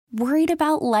Worried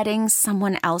about letting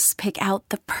someone else pick out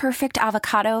the perfect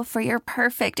avocado for your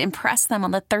perfect impress them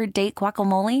on the third date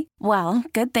guacamole? Well,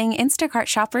 good thing Instacart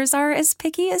shoppers are as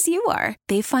picky as you are.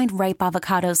 They find ripe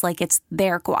avocados like it's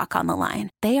their guac on the line.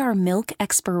 They are milk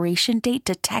expiration date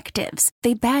detectives.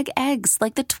 They bag eggs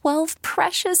like the 12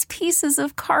 precious pieces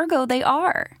of cargo they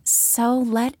are. So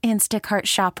let Instacart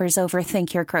shoppers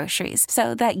overthink your groceries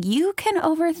so that you can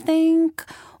overthink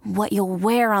what you'll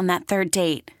wear on that third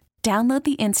date. Download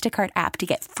the Instacart app to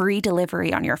get free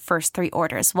delivery on your first 3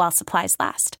 orders while supplies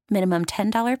last. Minimum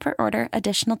 $10 per order.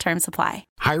 Additional terms apply.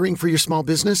 Hiring for your small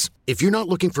business? If you're not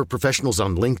looking for professionals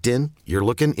on LinkedIn, you're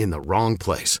looking in the wrong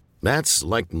place. That's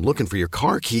like looking for your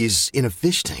car keys in a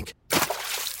fish tank.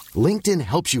 LinkedIn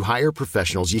helps you hire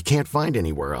professionals you can't find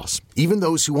anywhere else, even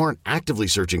those who aren't actively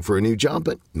searching for a new job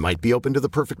but might be open to the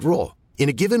perfect role. In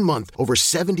a given month, over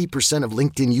 70% of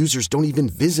LinkedIn users don't even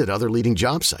visit other leading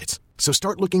job sites. So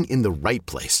start looking in the right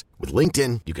place. With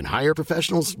LinkedIn, you can hire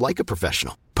professionals like a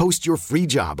professional. Post your free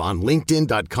job on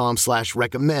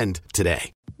linkedin.com/recommend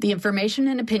today. The information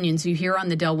and opinions you hear on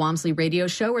the Del Walmsley radio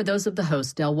show are those of the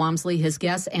host, Del Walmsley, his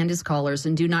guests, and his callers,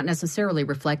 and do not necessarily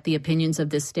reflect the opinions of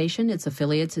this station, its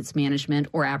affiliates, its management,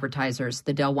 or advertisers.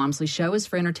 The Del Walmsley show is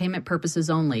for entertainment purposes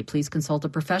only. Please consult a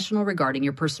professional regarding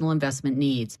your personal investment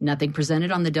needs. Nothing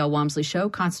presented on the Del Walmsley show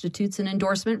constitutes an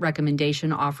endorsement,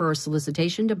 recommendation, offer, or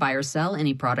solicitation to buy or sell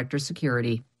any product or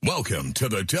security. Welcome to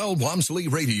the Del Walmsley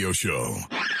radio show.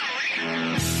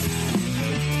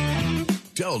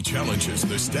 Del challenges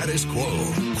the status quo,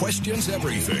 questions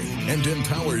everything, and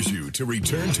empowers you to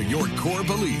return to your core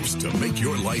beliefs to make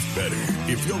your life better.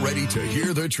 If you're ready to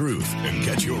hear the truth and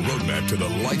get your roadmap to the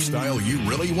lifestyle you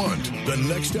really want, the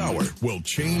next hour will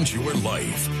change your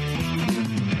life.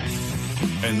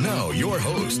 And now your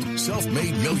host,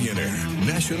 self-made millionaire,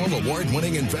 national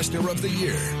award-winning investor of the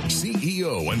year,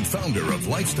 CEO and founder of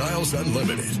Lifestyles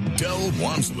Unlimited, Del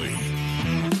Walmsley.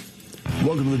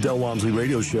 Welcome to the Del Walmsley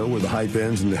Radio Show, where the hype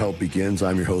ends and the help begins.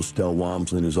 I'm your host, Del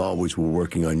Walmsley, and as always, we're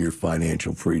working on your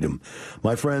financial freedom.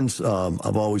 My friends,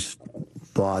 I've always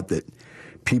thought that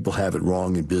people have it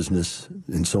wrong in business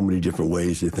in so many different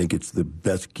ways. They think it's the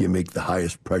best gimmick, the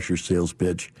highest pressure sales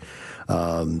pitch.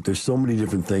 There's so many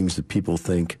different things that people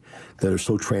think that are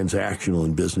so transactional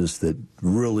in business that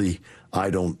really I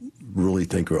don't really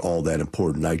think are all that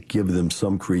important. I give them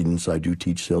some credence. I do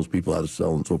teach salespeople how to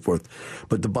sell and so forth.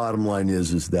 But the bottom line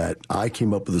is that I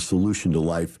came up with a solution to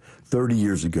life 30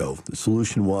 years ago. The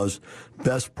solution was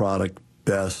best product,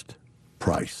 best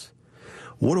price.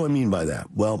 What do I mean by that?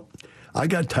 Well, I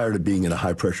got tired of being in a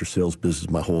high-pressure sales business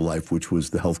my whole life, which was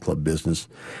the health club business.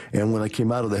 And when I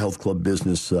came out of the health club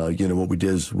business, what we did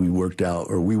is we worked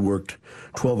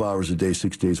 12 hours a day,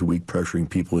 6 days a week, pressuring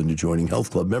people into joining health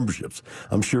club memberships.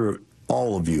 I'm sure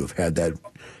all of you have had that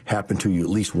happen to you at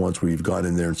least once, where you've gone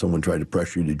in there and someone tried to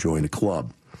pressure you to join a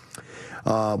club.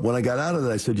 When I got out of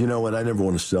that, I said, you know what, I never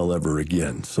want to sell ever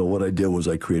again. So what I did was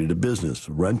I created a business,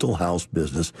 rental house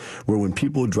business, where when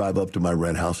people would drive up to my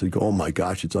rent house, they'd go, oh my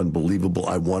gosh, it's unbelievable.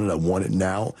 I want it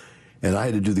now. And I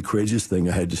had to do the craziest thing.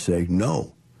 I had to say,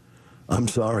 no, I'm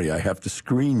sorry. I have to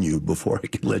screen you before I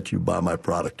can let you buy my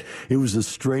product. It was the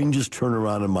strangest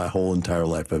turnaround in my whole entire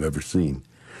life I've ever seen.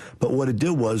 But what it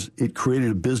did was it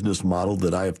created a business model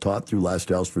that I have taught through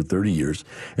Lifestyles for 30 years.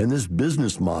 And this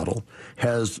business model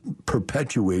has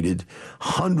perpetuated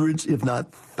hundreds, if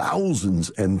not thousands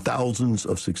and thousands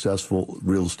of successful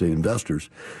real estate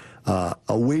investors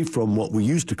away from what we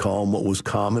used to call and what was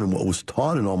common and what was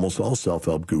taught in almost all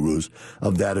self-help gurus,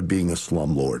 of that of being a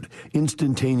slumlord.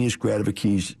 Instantaneous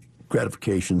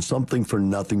gratification, something for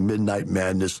nothing, midnight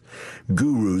madness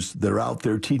gurus that are out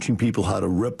there teaching people how to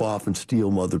rip off and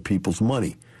steal other people's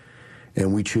money.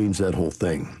 And we changed that whole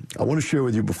thing. I want to share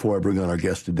with you, before I bring on our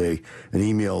guest today, an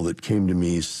email that came to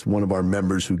me. One of our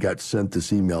members who got sent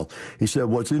this email. He said,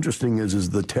 what's interesting is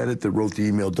the tenant that wrote the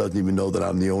email doesn't even know that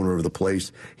I'm the owner of the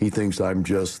place. He thinks I'm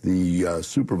just the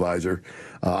supervisor,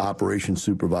 operations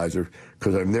supervisor,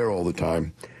 because I'm there all the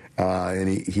time. And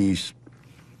he's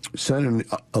sent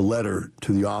a letter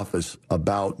to the office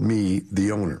about me,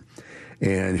 the owner.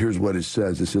 And here's what it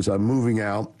says. It says, I'm moving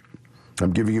out.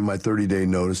 I'm giving you my 30-day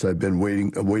notice. I've been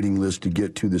a waiting list to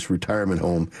get to this retirement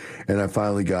home, and I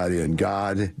finally got in.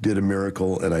 God did a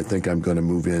miracle, and I think I'm going to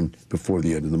move in before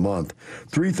the end of the month.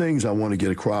 3 things I want to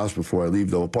get across before I leave,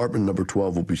 though. Apartment number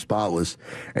 12 will be spotless,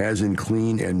 as in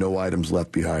clean and no items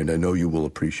left behind. I know you will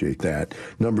appreciate that.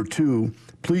 Number 2,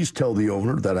 please tell the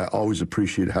owner that I always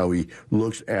appreciate how he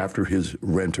looks after his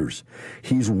renters.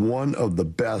 He's one of the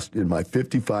best in my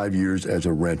 55 years as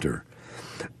a renter.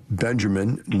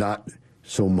 Benjamin, not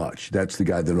so much. That's the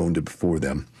guy that owned it before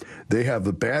them. They have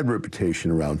a bad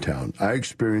reputation around town. I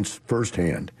experienced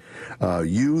firsthand.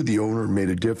 You, the owner, made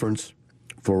a difference.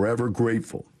 Forever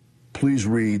grateful. Please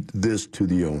read this to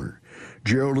the owner.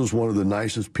 Gerald is one of the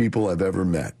nicest people I've ever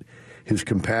met. His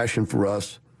compassion for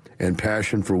us and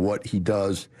passion for what he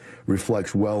does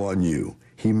reflects well on you.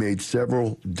 He made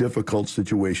several difficult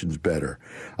situations better.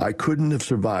 I couldn't have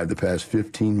survived the past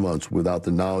 15 months without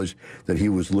the knowledge that he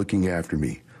was looking after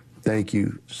me. Thank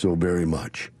you so very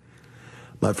much.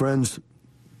 My friends,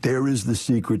 there is the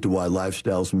secret to why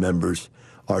Lifestyles members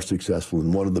are successful.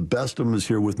 And one of the best of them is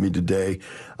here with me today,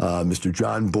 Mr.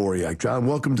 John Boriack. John,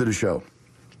 welcome to the show.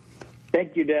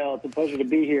 Thank you, Dale. It's a pleasure to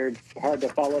be here. It's hard to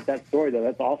follow up that story, though.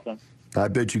 That's awesome. I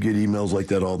bet you get emails like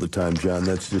that all the time, John.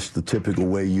 That's just the typical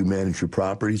way you manage your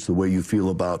properties, the way you feel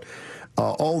about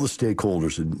all the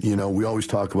stakeholders. And, you know, we always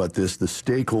talk about this. The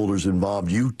stakeholders involved,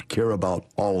 you care about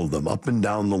all of them up and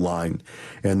down the line.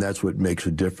 And that's what makes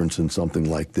a difference in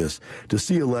something like this. To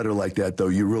see a letter like that, though,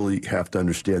 you really have to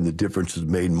understand the difference is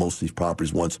made in most of these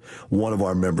properties once one of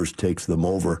our members takes them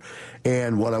over.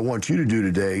 And what I want you to do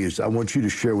today is I want you to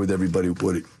share with everybody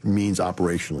what it means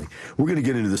operationally. We're going to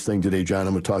get into this thing today, John.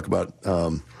 I'm going to talk about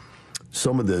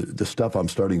some of the stuff I'm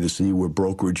starting to see where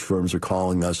brokerage firms are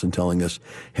calling us and telling us,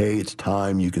 hey, it's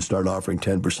time. You can start offering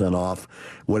 10% off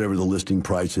whatever the listing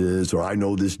price is. Or I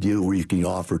know this deal where you can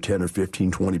offer 10 or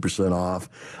 15, 20% off.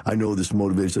 I know this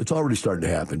motivates. It's already starting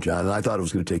to happen, John. And I thought it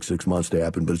was going to take 6 months to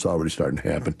happen, but it's already starting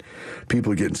to happen.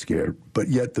 People are getting scared. But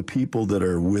yet the people that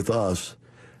are with us,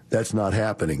 that's not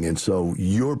happening. And so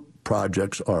your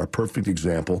projects are a perfect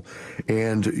example.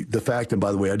 And the fact, and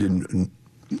by the way, I didn't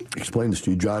explain this to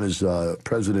you. John is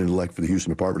president-elect for the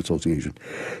Houston Apartment Association.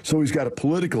 So he's got a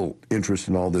political interest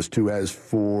in all this, too, as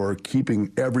for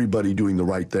keeping everybody doing the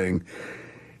right thing.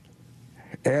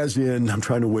 As in, I'm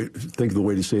trying to think of the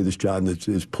way to say this, John, that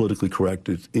is politically correct.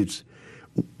 It's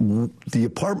the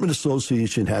Apartment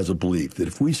Association has a belief that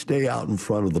if we stay out in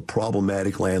front of the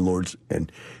problematic landlords and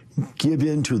give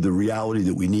in to the reality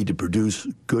that we need to produce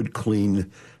good, clean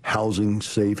housing,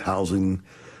 safe housing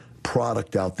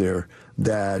product out there,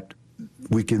 that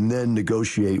we can then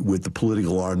negotiate with the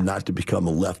political arm not to become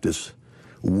a leftist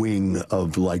wing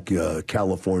of like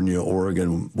California,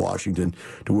 Oregon, Washington,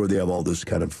 to where they have all this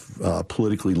kind of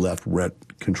politically left rent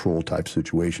control type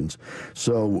situations.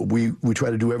 So we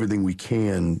try to do everything we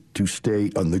can to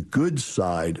stay on the good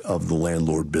side of the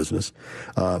landlord business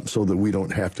so that we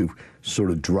don't have to sort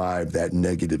of drive that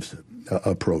negative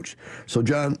approach. So,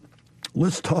 John,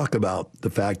 let's talk about the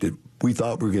fact that we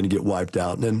thought we were going to get wiped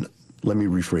out. And then let me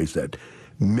rephrase that.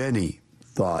 Many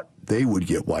thought they would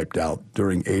get wiped out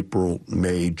during April,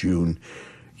 May, June.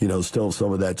 You know, still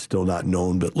some of that's still not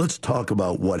known. But let's talk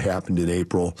about what happened in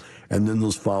April, and then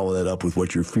let's follow that up with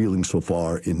what you're feeling so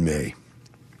far in May.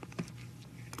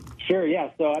 Sure,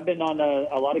 yeah. So I've been on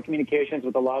a lot of communications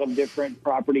with a lot of different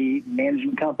property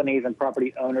management companies and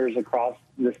property owners across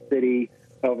the city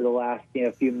over the last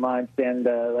few months. And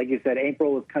like you said,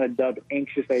 April was kind of dubbed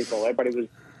anxious April. Everybody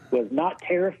was not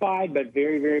terrified, but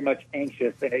very, very much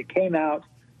anxious. And it came out,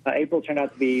 April turned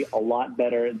out to be a lot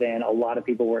better than a lot of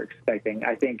people were expecting.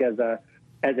 I think as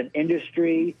an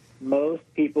industry, most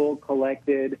people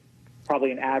collected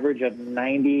probably an average of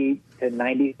 90 to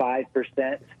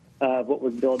 95% of what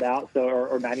was billed out, so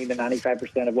or 90 to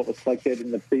 95% of what was collected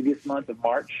in the previous month of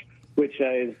March, which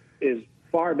is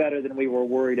far better than we were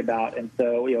worried about. And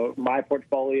so, my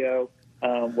portfolio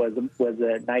was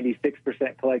at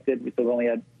 96% collected, so we only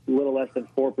had a little less than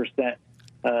 4%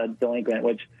 delinquent,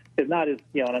 which is not as,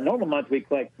 on a normal month, we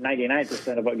collect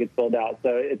 99% of what gets billed out. So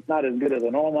it's not as good as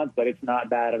a normal month, but it's not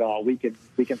bad at all. We can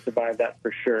survive that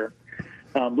for sure.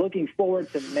 Looking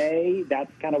forward to May,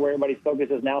 that's kind of where everybody's focus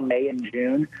is now, May and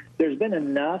June. There's been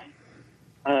enough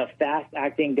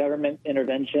fast-acting government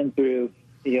intervention through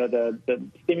the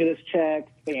stimulus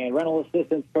checks and rental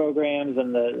assistance programs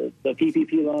and the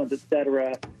PPP loans, et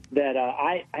cetera, that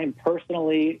I'm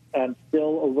personally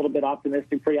still a little bit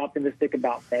pretty optimistic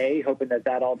about May, hoping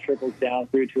that all trickles down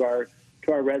through to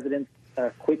our residents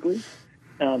quickly.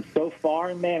 So far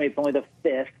in May, it's only the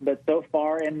 5th, but so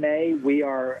far in May, we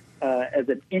are, as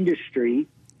an industry,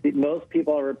 most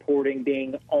people are reporting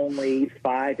being only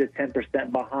 5 to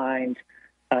 10% behind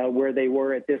where they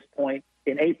were at this point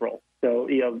in April. So,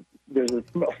 there's a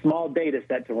small data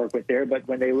set to work with there, but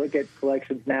when they look at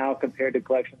collections now compared to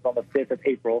collections on the 5th of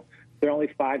April, they're only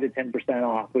 5 to 10%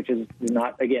 off, which is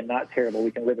not terrible.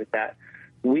 We can live with that.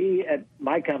 We at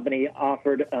my company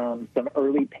offered some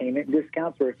early payment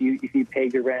discounts where if you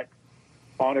paid your rent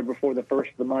on or before the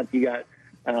first of the month, you got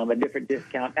a different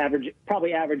discount,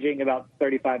 probably averaging about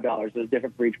 $35. It's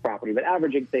different for each property, but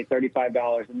averaging, say,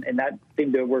 $35, and that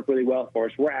seemed to work really well for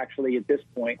us. We're actually, at this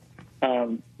point,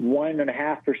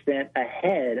 1.5%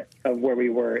 ahead of where we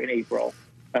were in April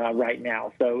right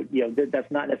now. So,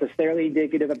 that's not necessarily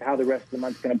indicative of how the rest of the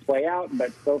month's going to play out,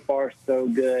 but so far, so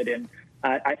good. And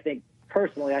I think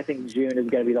June is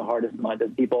going to be the hardest month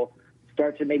as people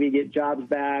start to maybe get jobs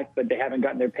back, but they haven't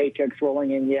gotten their paychecks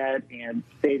rolling in yet, and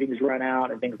savings run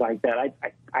out and things like that.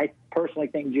 I personally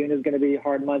think June is going to be a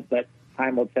hard month, but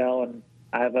time will tell. And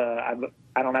I'm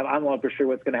not for sure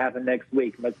what's going to happen next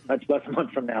week, much less a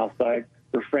month from now. So I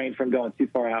refrain from going too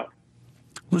far out.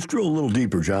 Let's drill a little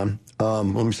deeper, John. Let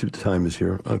me see what the time is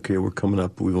here. Okay, we're coming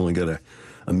up. We've only got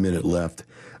a minute left.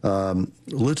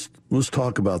 Let's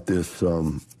talk about this.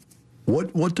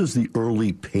 What does the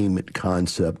early payment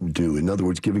concept do? In other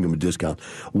words, giving them a discount.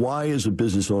 Why, as a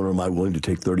business owner, am I willing to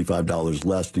take $35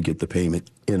 less to get the payment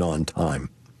in on time?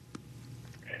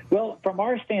 Well, from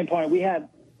our standpoint, we had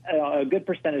a good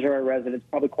percentage of our residents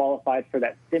probably qualified for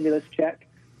that stimulus check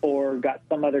or got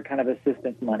some other kind of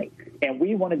assistance money. And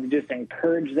we wanted to just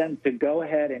encourage them to go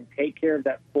ahead and take care of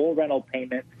that full rental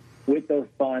payment with those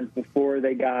funds before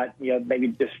they got, maybe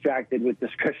distracted with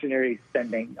discretionary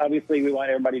spending. Obviously, we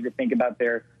want everybody to think about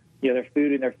their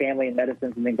food and their family and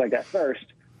medicines and things like that first.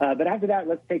 But after that,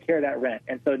 let's take care of that rent.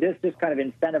 And so this just kind of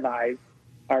incentivized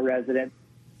our residents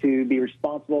to be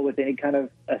responsible with any kind of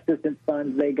assistance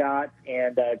funds they got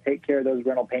and take care of those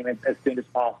rental payments as soon as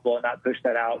possible and not push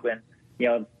that out when,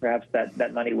 perhaps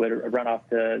that money would run off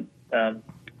to some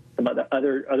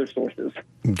other sources.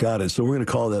 Got it. So we're going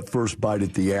to call that first bite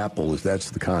at the apple, as that's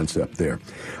the concept there.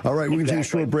 All right, we're going to take a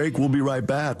short break. We'll be right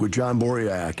back with John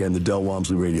Boriack and the Del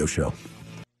Walmsley Radio Show.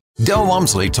 Del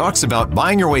Walmsley talks about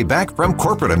buying your way back from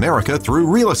corporate America through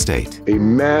real estate. A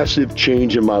massive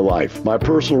change in my life. My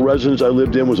personal residence I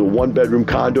lived in was a one-bedroom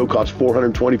condo, cost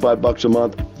 $425 a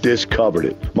month. This covered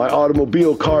it. My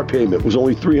automobile car payment was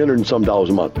only $300 and some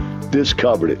a month. This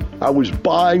covered it. I was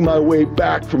buying my way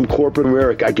back from corporate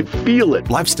America. I could feel it.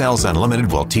 Lifestyles Unlimited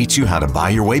will teach you how to buy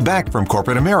your way back from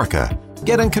corporate America.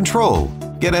 Get in control.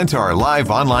 Get into our live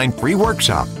online free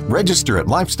workshop. Register at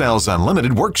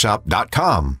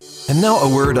lifestylesunlimitedworkshop.com. And now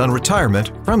a word on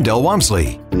retirement from Del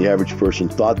Walmsley. The average person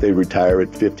thought they'd retire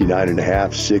at 59 and a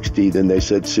half, 60, then they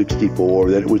said 64,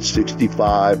 then it was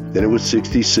 65, then it was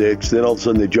 66, then all of a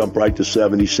sudden they jump right to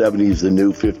 70. 70 is the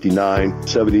new 59,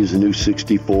 70 is the new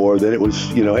 64. Then it was,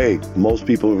 hey, most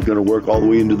people are going to work all the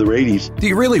way into their 80s. Do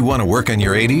you really want to work in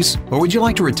your 80s? Or would you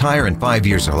like to retire in 5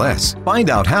 years or less? Find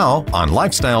out how on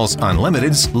Lifestyles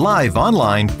Unlimited's live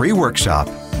online free workshop.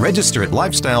 Register at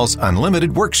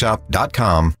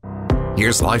lifestylesunlimitedworkshop.com.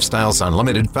 Here's Lifestyles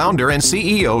Unlimited founder and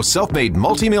CEO, self-made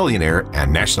multimillionaire,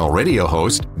 and national radio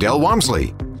host, Del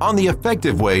Walmsley, on the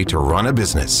effective way to run a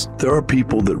business. There are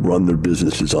people that run their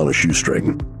businesses on a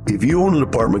shoestring. If you own an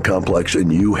apartment complex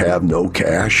and you have no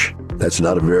cash, that's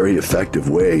not a very effective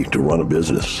way to run a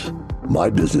business. My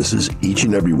businesses, each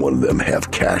and every one of them,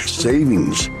 have cash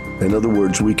savings. In other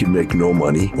words, we can make no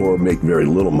money or make very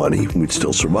little money. We'd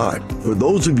still survive. For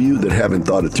those of you that haven't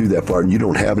thought it through that far and you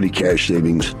don't have any cash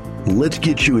savings, let's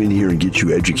get you in here and get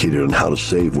you educated on how to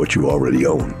save what you already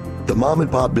own. The mom and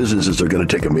pop businesses are going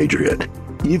to take a major hit.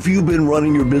 If you've been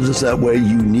running your business that way,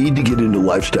 you need to get into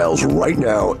Lifestyles right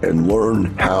now and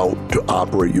learn how to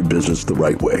operate your business the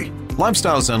right way.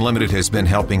 Lifestyles Unlimited has been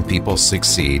helping people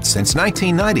succeed since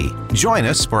 1990. Join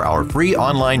us for our free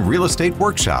online real estate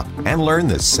workshop and learn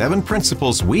the 7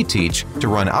 principles we teach to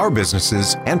run our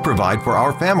businesses and provide for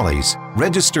our families.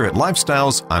 Register at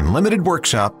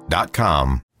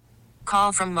lifestylesunlimitedworkshop.com.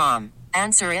 Call from mom.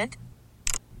 Answer it.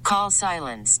 Call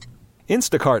silenced.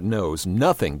 Instacart knows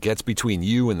nothing gets between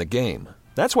you and the game.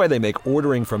 That's why they make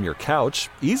ordering from your couch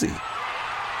easy.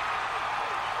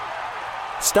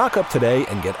 Stock up today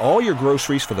and get all your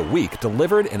groceries for the week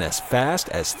delivered in as fast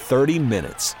as 30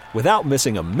 minutes without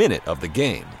missing a minute of the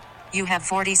game. You have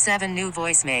 47 new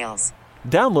voicemails.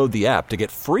 Download the app to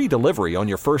get free delivery on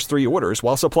your first 3 orders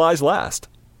while supplies last.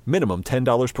 Minimum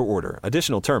 $10 per order.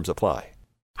 Additional terms apply.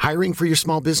 Hiring for your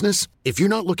small business? If you're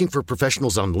not looking for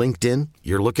professionals on LinkedIn,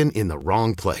 you're looking in the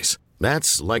wrong place.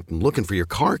 That's like looking for your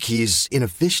car keys in a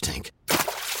fish tank.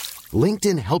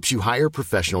 LinkedIn helps you hire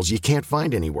professionals you can't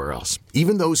find anywhere else,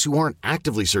 even those who aren't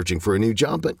actively searching for a new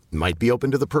job but might be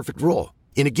open to the perfect role.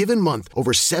 In a given month,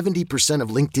 over 70% of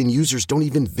LinkedIn users don't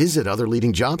even visit other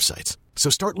leading job sites. So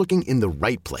start looking in the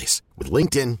right place. With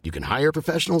LinkedIn, you can hire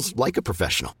professionals like a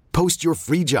professional. Post your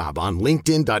free job on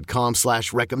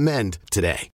linkedin.com/recommend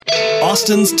today.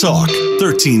 Austin's Talk,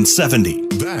 1370.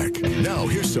 Back. Now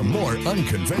here's some more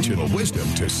unconventional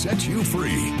wisdom to set you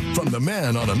free. From the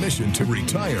man on a mission to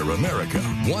retire America,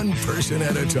 one person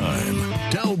at a time,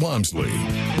 Del Walmsley.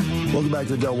 Welcome back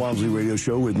to the Del Walmsley Radio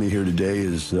Show. With me here today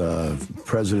is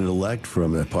President-elect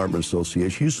from the Apartment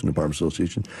Association, Houston Apartment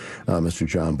Association, Mr.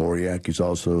 John Boriack. He's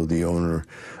also the owner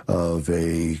of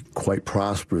a quite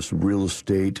prosperous real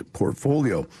estate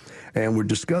portfolio. And we're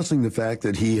discussing the fact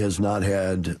that he has not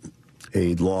had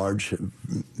a large,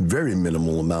 very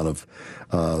minimal amount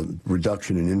of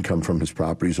reduction in income from his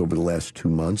properties over the last 2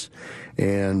 months.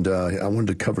 And I wanted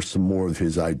to cover some more of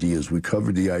his ideas. We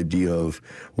covered the idea of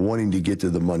wanting to get to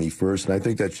the money first. And I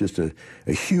think that's just a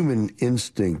human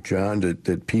instinct, John,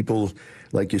 that people,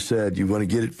 like you said, you want to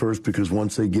get it first because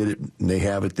once they get it and they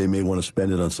have it, they may want to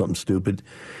spend it on something stupid.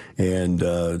 And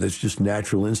that's just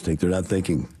natural instinct. They're not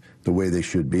thinking the way they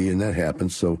should be, and that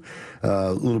happens. So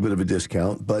a little bit of a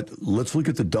discount. But let's look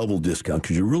at the double discount,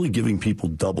 because you're really giving people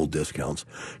double discounts.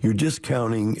 You're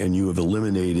discounting, and you have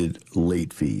eliminated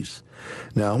late fees.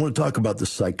 Now, I want to talk about the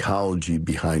psychology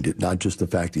behind it, not just the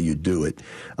fact that you do it.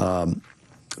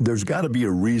 There's got to be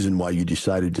a reason why you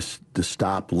decided to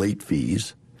stop late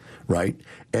fees, right,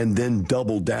 and then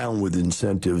double down with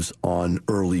incentives on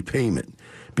early payment.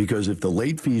 Because if the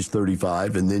late fee is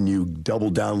 $35 and then you double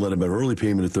down, let them have early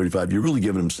payment at $35, you're really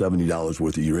giving them $70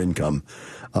 worth of your income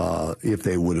if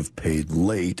they would have paid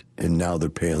late, and now they're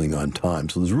paying on time.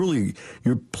 So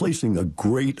you're placing a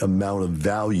great amount of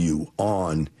value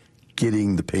on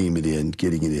getting the payment in,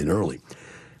 getting it in early.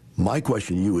 My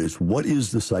question to you is, what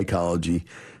is the psychology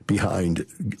behind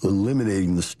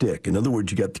eliminating the stick? In other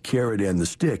words, you got the carrot and the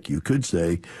stick. You could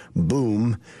say,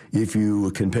 boom, if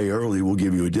you can pay early, we'll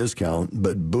give you a discount.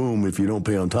 But boom, if you don't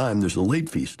pay on time, there's a late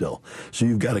fee still. So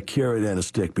you've got a carrot and a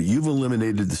stick, but you've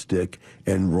eliminated the stick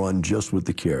and run just with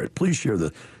the carrot. Please share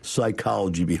the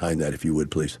psychology behind that, if you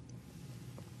would, please.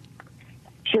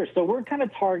 Sure. So we're kind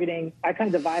of targeting, I kind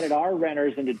of divided our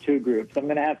renters into two groups. I'm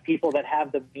going to have people that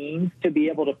have the means to be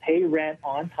able to pay rent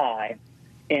on time,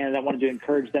 and I wanted to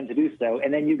encourage them to do so.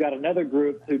 And then you've got another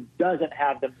group who doesn't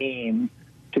have the means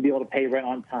to be able to pay rent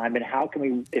on time, and how can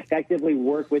we effectively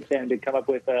work with them to come up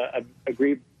with a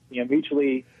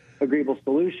mutually agreeable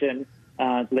solution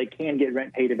so they can get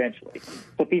rent paid eventually.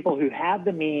 So people who have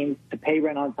the means to pay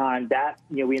rent on time, that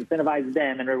we incentivize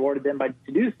them and rewarded them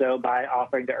to do so by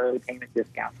offering the early payment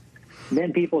discount.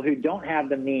 Then people who don't have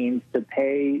the means to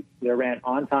pay their rent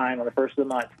on time on the first of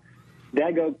the month,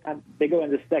 they go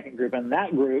into the second group. And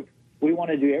that group, we want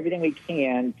to do everything we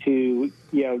can to,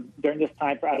 during this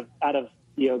time, out of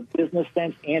business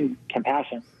sense and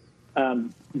compassion,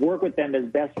 work with them as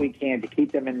best we can to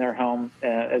keep them in their home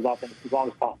as long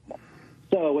as possible.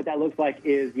 So what that looks like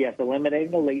is, yes,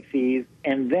 eliminating the late fees,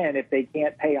 and then if they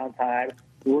can't pay on time,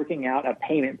 working out a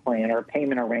payment plan or a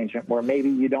payment arrangement where maybe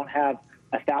you don't have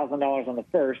 $1,000 on the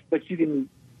first, but you can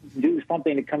do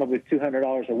something to come up with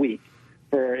 $200 a week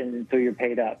until you're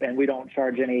paid up, and we don't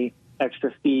charge any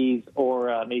extra fees or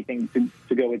anything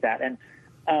to go with that. And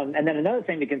then another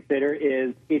thing to consider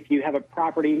is if you have a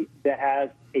property that has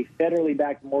a federally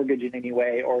backed mortgage in any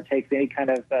way or takes any kind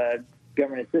of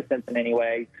government assistance in any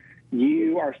way,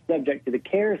 you are subject to the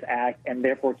CARES Act and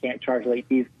therefore can't charge late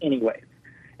fees anyways.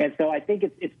 And so I think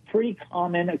it's pretty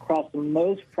common across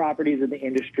most properties in the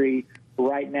industry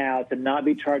right now to not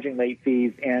be charging late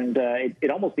fees, and it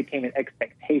almost became an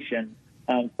expectation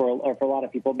for a lot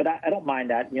of people. But I don't mind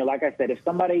that. Like I said, if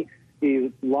somebody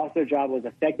who lost their job was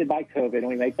affected by COVID, and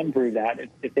we make them prove that,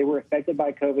 if they were affected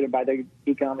by COVID or by the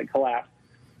economic collapse,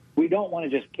 we don't want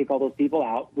to just kick all those people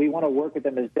out. We want to work with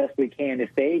them as best we can.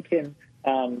 If they can,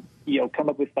 come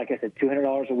up with, like I said,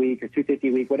 $200 a week or $250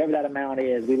 a week, whatever that amount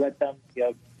is, we let them,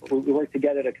 we work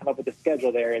together to come up with a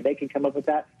schedule there, and they can come up with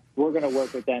that. We're going to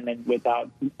work with them and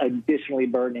without additionally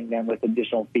burdening them with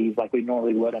additional fees like we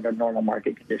normally would under normal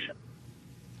market conditions.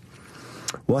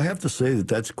 Well, I have to say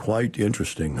that's quite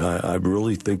interesting. I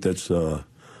really think that's a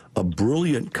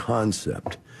brilliant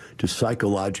concept to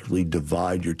psychologically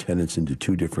divide your tenants into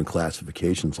two different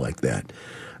classifications like that.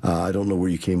 I don't know where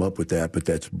you came up with that, but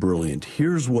that's brilliant.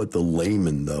 Here's what the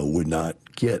layman, though, would not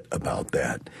get about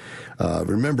that.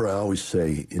 Remember, I always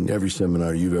say in every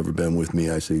seminar you've ever been with me,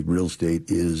 I say real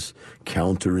estate is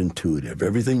counterintuitive.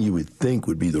 Everything you would think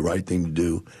would be the right thing to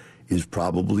do is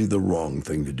probably the wrong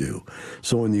thing to do.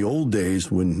 So in the old days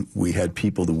when we had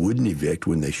people that wouldn't evict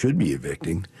when they should be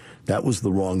evicting, that was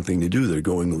the wrong thing to do. They're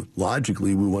going,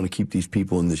 logically, we want to keep these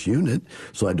people in this unit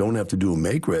so I don't have to do a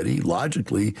make-ready.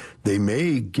 Logically, they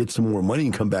may get some more money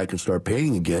and come back and start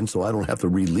paying again so I don't have to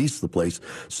release the place.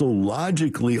 So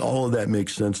logically, all of that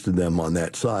makes sense to them on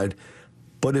that side.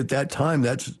 But at that time,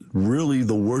 that's really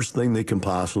the worst thing they can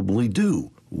possibly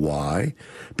do. Why?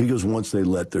 Because once they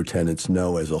let their tenants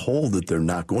know as a whole that they're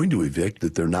not going to evict,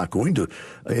 that they're not going to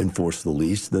enforce the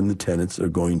lease, then the tenants are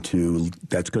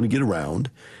that's going to get around,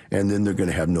 and then they're going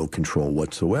to have no control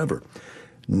whatsoever.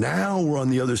 Now we're on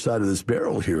the other side of this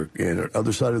barrel here, and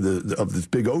other side of this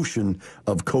big ocean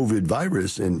of COVID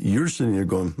virus, and you're sitting there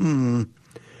going,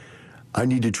 I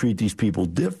need to treat these people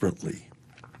differently.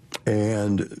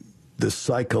 And the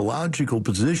psychological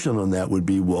position on that would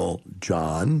be, well,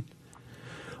 John,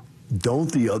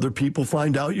 don't the other people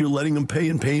find out you're letting them pay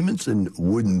in payments, and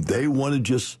wouldn't they want to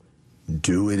just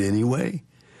do it anyway?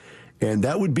 And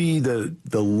that would be the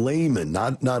layman,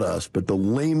 not us, but the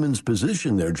layman's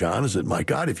position there, John, is that, my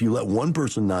God, if you let one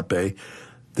person not pay,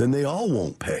 then they all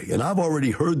won't pay. And I've already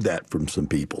heard that from some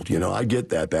people. I get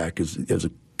that back as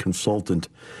a consultant.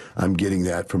 I'm getting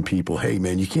that from people. Hey,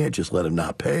 man, you can't just let them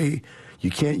not pay. You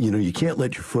can't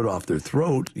let your foot off their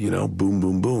throat, boom,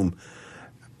 boom, boom.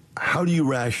 How do you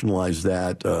rationalize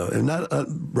that? And not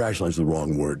rationalize the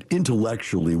wrong word.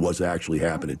 Intellectually, what's actually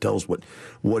happening? Tell us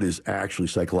what is actually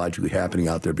psychologically happening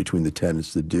out there between the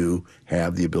tenants that do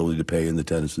have the ability to pay and the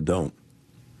tenants that don't.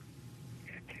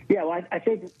 Yeah, well, I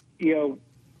think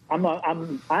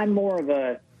I'm more of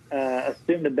a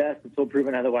assume the best until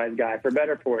proven otherwise guy, for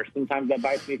better or for worse. Sometimes that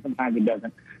bites me, sometimes it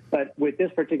doesn't. But with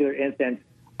this particular instance,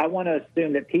 I want to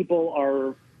assume that people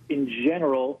are, in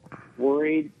general,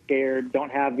 worried, scared,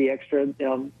 don't have the extra,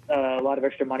 a lot of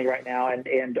extra money right now,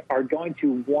 and are going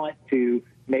to want to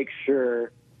make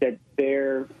sure that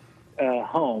their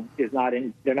home is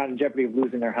they're not in jeopardy of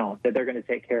losing their home, that they're going to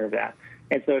take care of that.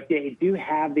 And so if they do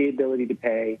have the ability to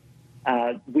pay,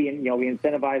 we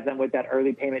incentivize them with that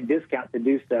early payment discount to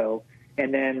do so.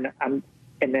 And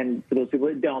then for those people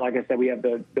that don't, like I said, we have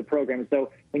the program.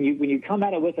 So when you come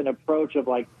at it with an approach of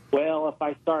like, well, if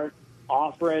I start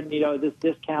offering, this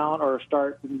discount or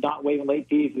start not waiving late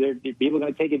fees, people are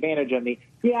going to take advantage of me.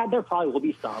 Yeah, there probably will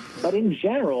be some. But in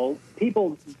general,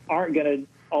 people aren't going to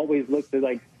always look to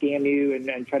like scam you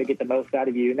and try to get the most out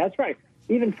of you. And that's right.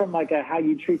 Even from like how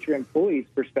you treat your employees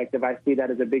perspective, I see that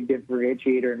as a big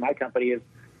differentiator in my company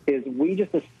is we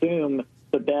just assume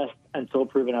the best until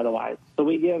proven otherwise. So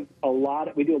we do a lot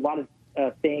of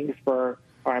things for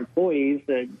our employees,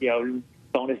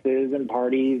 bonuses and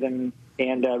parties and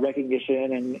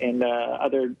recognition and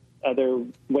other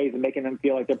ways of making them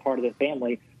feel like they're part of the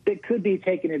family that could be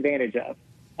taken advantage of,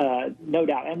 no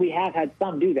doubt. And we have had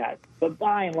some do that. But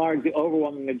by and large, the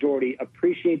overwhelming majority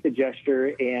appreciate the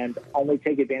gesture and only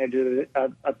take advantage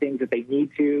of things that they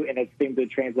need to, and it seems to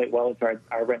translate well into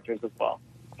our renters as well.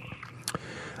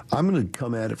 I'm going to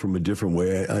come at it from a different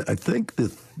way. I think the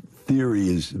theory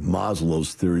is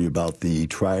Maslow's theory about the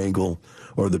triangle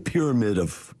or the pyramid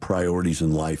of priorities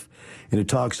in life. And it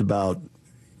talks about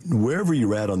wherever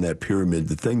you're at on that pyramid,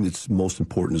 the thing that's most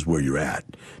important is where you're at.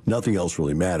 Nothing else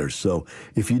really matters. So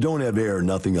if you don't have air,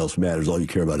 nothing else matters. All you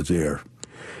care about is air.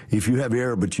 If you have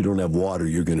air but you don't have water,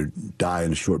 you're going to die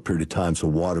in a short period of time, so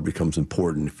water becomes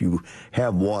important. If you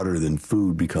have water, then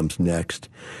food becomes next.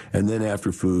 And then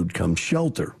after food comes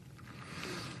shelter.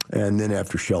 And then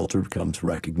after shelter comes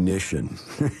recognition.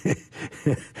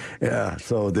 Yeah,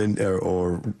 so then,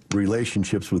 or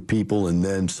relationships with people, and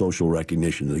then social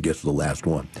recognition, and it gets to the last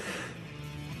one.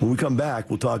 When we come back,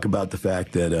 we'll talk about the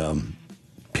fact that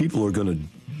people are going to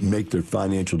make their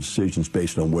financial decisions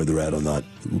based on where they're at on that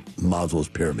Maslow's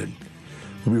pyramid.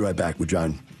 We'll be right back with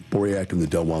John Boriack and the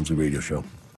Del Walmsley Radio Show.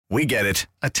 We get it.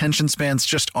 Attention spans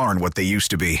just aren't what they used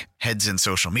to be. Heads in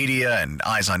social media and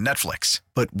eyes on Netflix.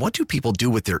 But what do people do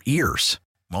with their ears?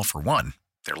 Well, for one,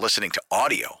 they're listening to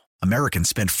audio. Americans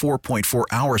spend 4.4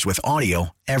 hours with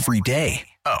audio every day.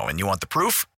 Oh, and you want the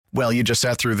proof? Well, you just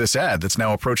sat through this ad that's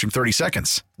now approaching 30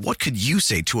 seconds. What could you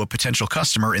say to a potential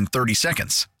customer in 30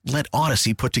 seconds? Let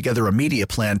Odyssey put together a media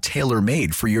plan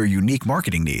tailor-made for your unique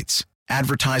marketing needs.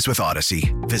 Advertise with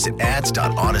Odyssey. Visit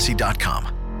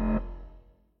ads.odyssey.com.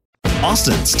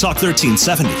 Austin's Talk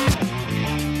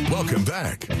 1370. Welcome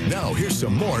back. Now here's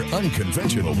some more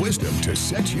unconventional wisdom to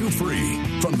set you free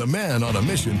from the man on a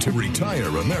mission to retire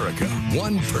America,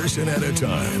 one person at a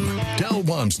time, Del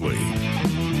Walmsley.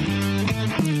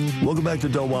 Welcome back to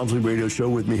Del Walmsley Radio Show.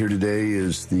 With me here today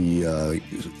is the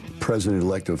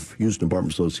president-elect of Houston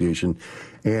Apartment Association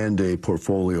and a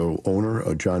portfolio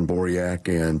owner, John Boriack.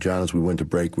 And John, as we went to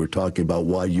break, we were talking about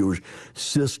why your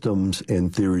systems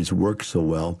and theories work so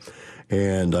well.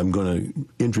 And I'm going to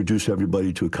introduce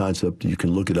everybody to a concept. You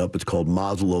can look it up. It's called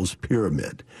Maslow's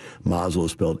Pyramid. Maslow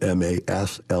is spelled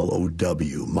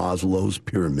M-A-S-L-O-W, Maslow's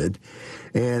Pyramid.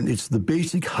 And it's the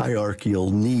basic hierarchical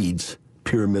needs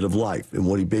pyramid of life. And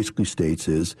what he basically states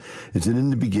is that in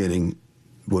the beginning,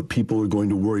 what people are going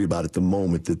to worry about at the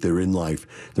moment that they're in life,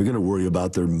 they're going to worry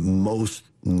about their most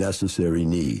necessary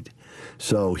need.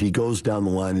 So he goes down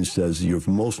the line and says your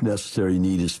most necessary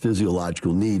need is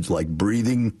physiological needs like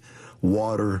breathing,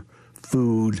 water,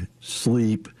 food,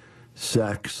 sleep,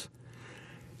 sex,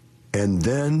 and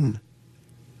then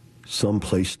some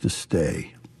place to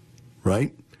stay,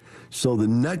 right? So the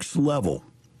next level,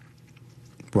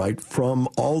 right, from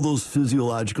all those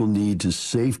physiological needs is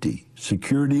safety,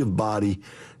 security of body,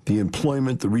 the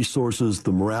employment, the resources,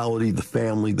 the morality, the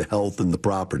family, the health, and the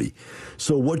property.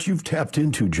 So what you've tapped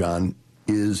into, John,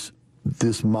 is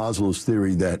this Maslow's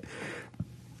theory that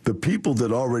the people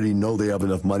that already know they have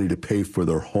enough money to pay for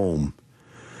their home,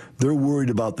 they're worried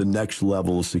about the next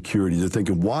level of security. They're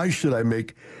thinking, why should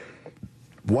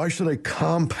I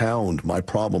compound my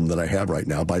problem that I have right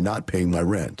now by not paying my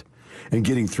rent and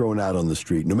getting thrown out on the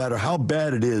street? No matter how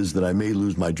bad it is that I may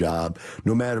lose my job,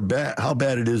 no matter how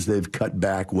bad it is they've cut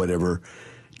back, whatever,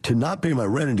 to not pay my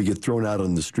rent and to get thrown out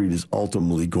on the street is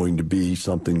ultimately going to be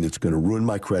something that's going to ruin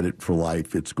my credit for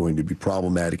life. It's going to be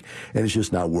problematic, and it's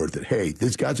just not worth it. Hey,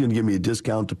 this guy's going to give me a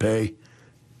discount to pay.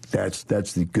 That's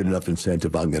the good enough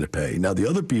incentive I'm going to pay. Now, the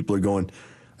other people are going,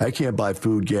 I can't buy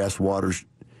food, gas, water,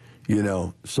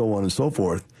 so on and so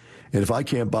forth. And if I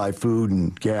can't buy food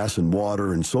and gas and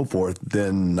water and so forth,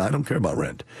 then I don't care about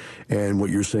rent. And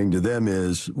what you're saying to them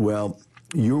is, well,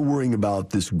 you're worrying about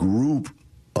this group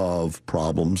of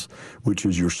problems, which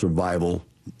is your survival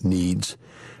needs.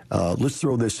 Let's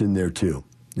throw this in there too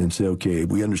and say, okay,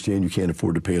 we understand you can't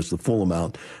afford to pay us the full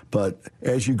amount, but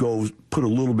as you go, put a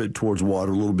little bit towards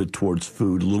water, a little bit towards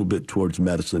food, a little bit towards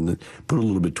medicine, and put a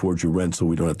little bit towards your rent so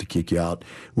we don't have to kick you out.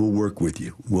 We'll work with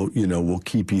you. We'll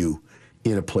keep you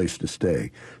in a place to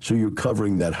stay. So you're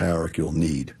covering that hierarchical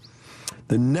need.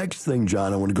 The next thing,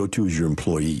 John, I want to go to is your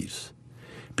employees.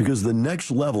 Because the next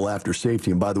level after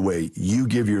safety, and by the way, you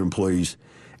give your employees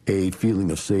a feeling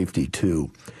of safety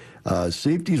too.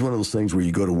 Safety is one of those things where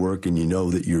you go to work and you know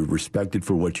that you're respected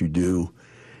for what you do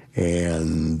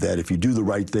and that if you do the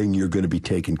right thing, you're going to be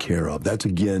taken care of. That's,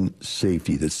 again,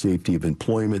 safety. That's safety of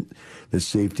employment. That's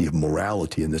safety of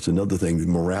morality. And that's another thing.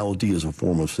 Morality is a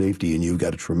form of safety, and you've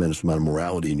got a tremendous amount of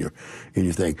morality in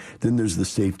your thing. Then there's the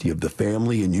safety of the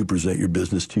family, and you present your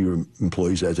business to your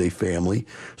employees as a family.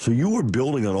 So you are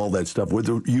building on all that stuff.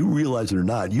 Whether you realize it or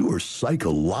not, you are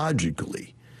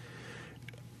psychologically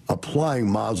applying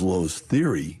Maslow's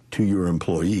theory to your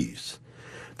employees.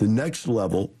 The next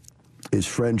level is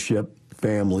friendship,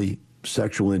 family,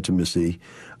 sexual intimacy,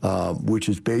 which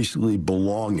is basically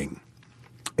belonging.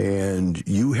 And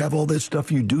you have all that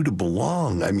stuff you do to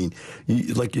belong. I mean,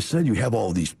 like you said, you have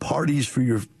all these parties for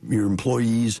your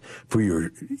employees, for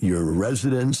your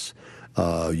residents.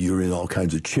 You're in all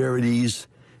kinds of charities,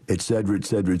 et cetera, et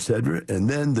cetera, et cetera. And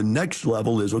then the next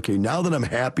level is, okay, now that I'm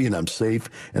happy and I'm safe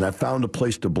and I found a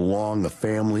place to belong, a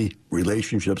family,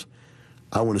 relationships,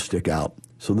 I want to stick out.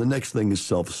 So the next thing is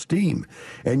self-esteem.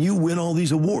 And you win all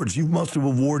these awards. You must have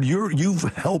you've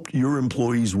helped your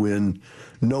employees win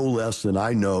no less than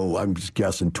I know, I'm just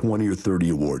guessing 20 or 30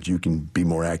 awards. You can be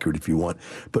more accurate if you want.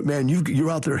 But man,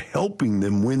 you're out there helping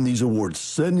them win these awards,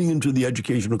 sending them to the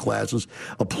educational classes,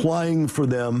 applying for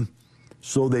them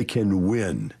so they can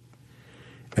win.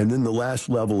 And then the last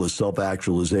level is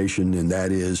self-actualization, and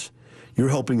that is you're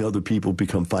helping other people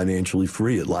become financially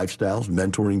free at Lifestyles,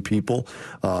 mentoring people,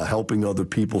 helping other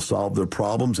people solve their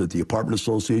problems at the apartment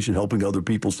association, helping other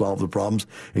people solve their problems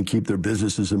and keep their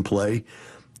businesses in play.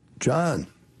 John,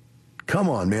 come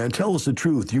on, man, tell us the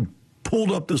truth. You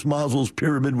pulled up this Maslow's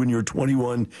pyramid when you were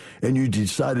 21 and you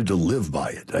decided to live by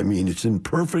it. I mean, it's in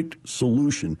perfect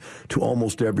solution to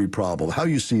almost every problem. How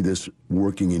you see this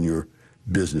working in your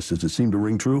business? Does it seem to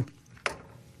ring true?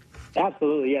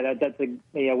 Absolutely, yeah. That's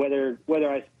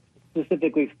whether I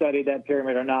specifically studied that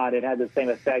pyramid or not, it had the same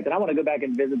effect. And I want to go back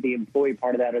and visit the employee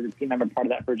part of that or the team member part of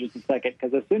that for just a second,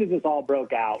 because as soon as this all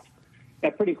broke out, I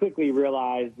pretty quickly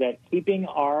realized that keeping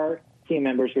our team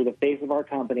members who are the face of our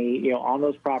company, on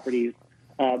those properties,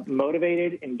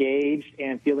 motivated, engaged,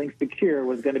 and feeling secure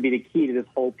was going to be the key to this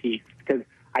whole piece. Because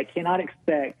I cannot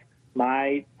expect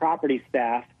my property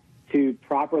staff to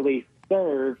properly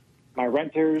serve my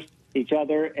renters, each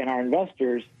other, and our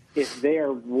investors if they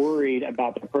are worried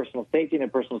about their personal safety and their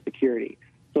personal security.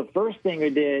 So the first thing we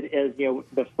did is,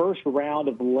 the first round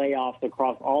of layoffs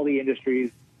across all the industries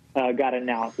got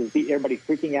announced. Everybody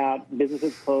freaking out,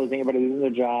 businesses closing, everybody losing their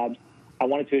jobs. I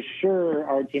wanted to assure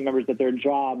our team members that their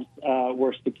jobs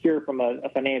were secure from a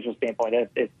financial standpoint.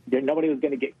 Nobody was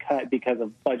going to get cut because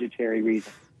of budgetary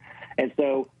reasons. And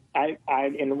so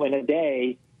in a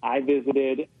day, I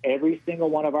visited every single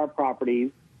one of our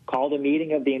properties, called a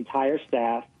meeting of the entire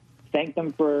staff, thanked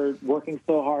them for working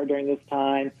so hard during this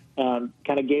time, kind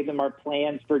of gave them our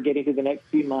plans for getting through the next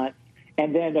few months,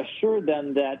 and then assured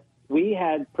them that we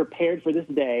had prepared for this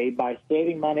day by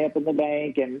saving money up in the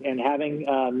bank and having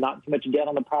not too much debt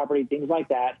on the property, things like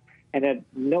that, and that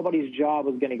nobody's job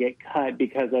was going to get cut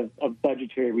because of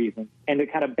budgetary reasons. And to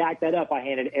kind of back that up, I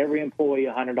handed every employee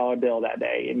a $100 bill that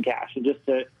day in cash, and just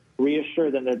to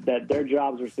reassure them that their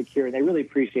jobs were secure, and they really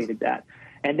appreciated that.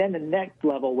 And then the next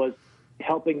level was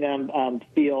helping them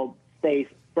feel safe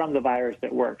from the virus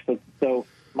at work. So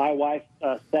my wife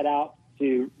set out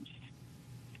to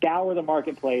scour the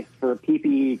marketplace for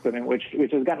PPE equipment, which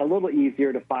has gotten a little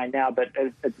easier to find now, but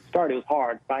at the start it was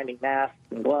hard, finding masks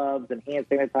and gloves and hand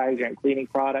sanitizer and cleaning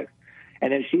products.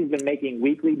 And then she's been making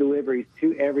weekly deliveries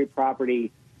to every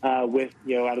property with,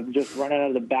 out of just running out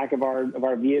of the back of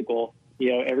our vehicle,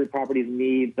 every property's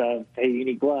needs of, hey, you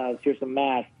need gloves, here's some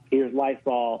masks, here's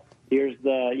Lysol, here's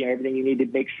the, everything you need to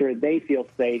make sure they feel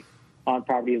safe on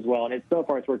property as well. And so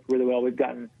far it's worked really well. We've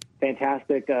gotten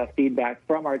fantastic feedback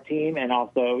from our team and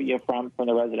also from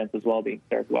the residents as well being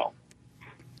served well.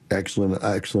 Excellent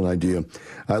idea.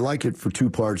 I like it for two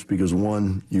parts because,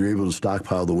 one, you're able to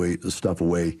stockpile the stuff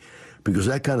away because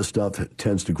that kind of stuff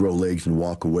tends to grow legs and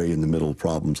walk away in the middle of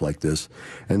problems like this.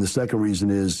 And the second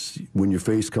reason is when your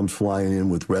face comes flying in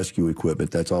with rescue equipment,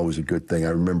 that's always a good thing. I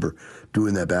remember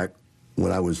doing that back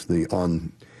when I was the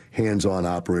hands-on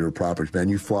operator of properties. Man,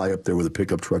 you fly up there with a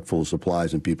pickup truck full of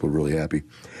supplies and people are really happy.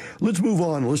 Let's move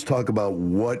on. Let's talk about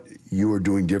what you are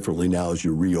doing differently now as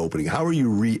you're reopening. How are you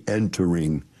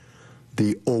re-entering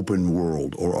the open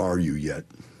world, or are you yet?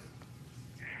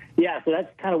 Yeah, so that's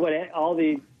kind of what all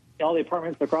the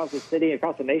apartments across the city,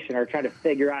 across the nation are trying to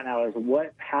figure out now is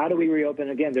how do we reopen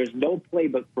again? There's no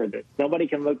playbook for this. Nobody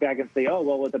can look back and say, oh,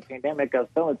 well, with the pandemic of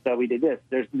so-and-so, we did this.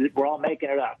 We're all making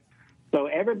it up. So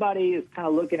everybody is kind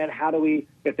of looking at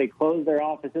if they close their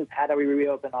offices, how do we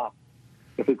reopen offices?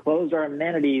 If we close our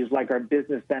amenities like our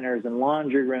business centers and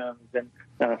laundry rooms and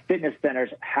fitness centers,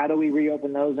 how do we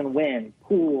reopen those and when?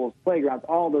 Pools, playgrounds,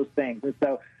 all those things. And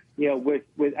so,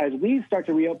 with as we start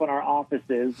to reopen our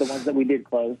offices, the ones that we did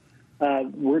close,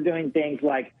 we're doing things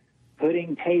like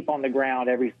putting tape on the ground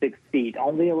every 6 feet,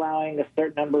 only allowing a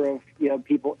certain number of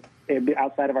people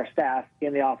outside of our staff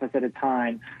in the office at a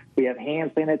time. We have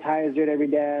hand sanitizer at every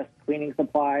desk, cleaning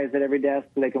supplies at every desk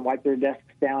so they can wipe their desks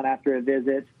down after a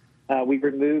visit. We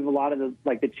remove a lot of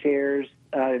the chairs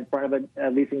in front of a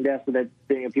leasing desk so that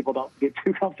people don't get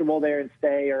too comfortable there and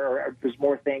stay, or there's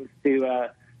more things to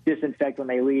disinfect when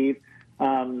they leave.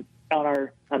 On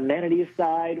our amenities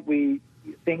side,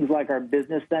 things like our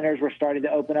business centers, we're starting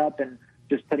to open up and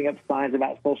just putting up signs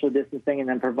about social distancing and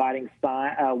then providing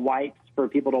wipes for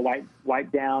people to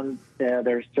wipe down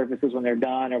their surfaces when they're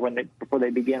done or before they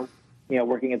begin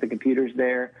working at the computers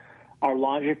there. Our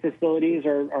laundry facilities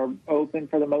are open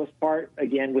for the most part,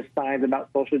 again, with signs about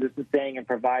social distancing and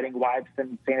providing wipes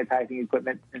and sanitizing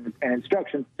equipment and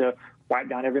instructions to wipe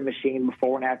down every machine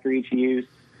before and after each use.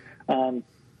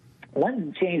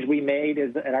 One change we made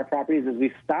at our properties is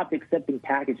we stopped accepting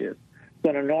packages. So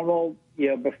in a normal,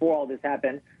 before all this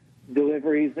happened,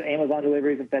 deliveries, Amazon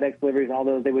deliveries and FedEx deliveries, all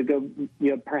those, they would go,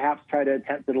 perhaps try to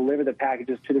attempt to deliver the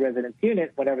packages to the resident's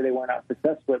unit. Whenever they were not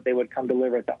successful, they would come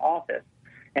deliver at the office,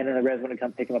 and then the resident would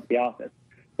come pick them up at the office.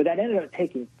 But that ended up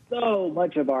taking so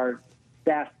much of our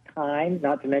staff's time,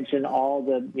 not to mention all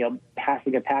the,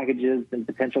 passing of packages and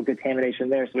potential contamination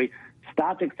there. So we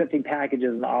stopped accepting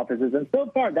packages in the offices. And so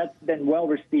far, that's been well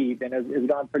received and has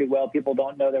gone pretty well. People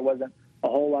don't know there wasn't a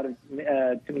whole lot of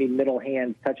too many middle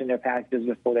hands touching their packages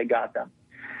before they got them.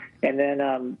 And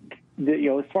then,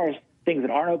 as far as things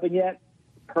that aren't open yet,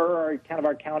 per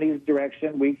our county's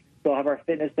direction, we still have our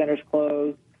fitness centers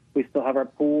closed. We still have our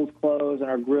pools closed and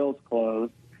our grills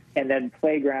closed. And then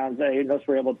playgrounds, unless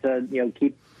we're able to,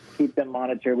 keep them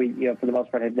monitored, we, for the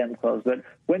most part, have them closed. But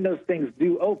when those things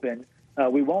do open,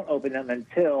 we won't open them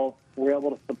until we're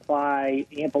able to supply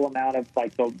ample amount of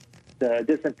the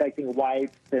disinfecting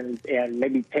wipes and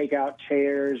maybe take out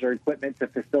chairs or equipment to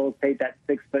facilitate that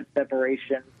 6-foot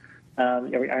separation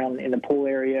in the pool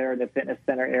area or the fitness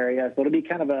center area. So it'll be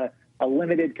kind of a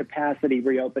limited capacity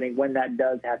reopening when that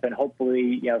does happen,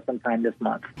 hopefully, sometime this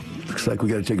month. Looks like we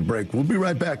got to take a break. We'll be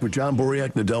right back with John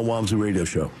Boriack and the Del Walmsley Radio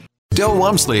Show. Del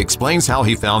Walmsley explains how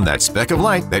he found that speck of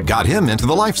light that got him into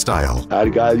the lifestyle. I had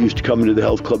a guy that used to come into the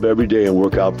health club every day and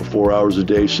work out for 4 hours a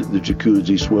day, sit in the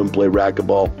jacuzzi, swim, play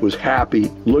racquetball, was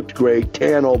happy, looked great,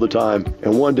 tan all the time.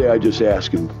 And one day I just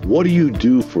asked him, what do you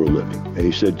do for a living? And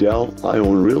he said, Del, I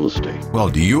own real estate. Well,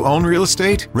 do you own real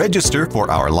estate? Register for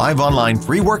our live online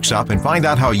free workshop and find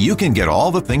out how you can get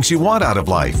all the things you want out of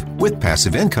life with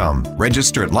passive income.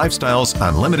 Register at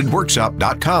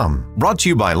lifestylesunlimitedworkshop.com. Brought to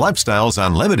you by Lifestyles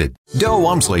Unlimited. Del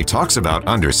Walmsley talks about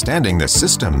understanding the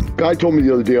system. Guy told me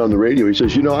the other day on the radio, he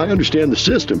says, I understand the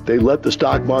system. They let the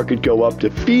stock market go up to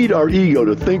feed our ego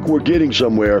to think we're getting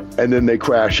somewhere, and then they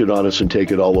crash it on us and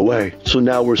take it all away. So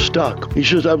now we're stuck. He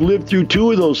says, I've lived through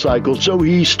 2 of those cycles, so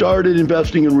he started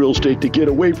investing in real estate to get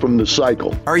away from the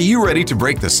cycle. Are you ready to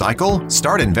break the cycle?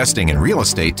 Start investing in real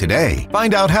estate today.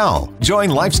 Find out how. Join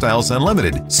Lifestyles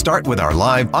Unlimited. Start with our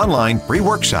live online free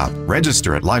workshop.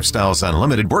 Register at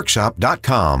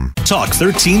lifestylesunlimitedworkshop.com. Talk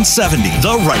 1370,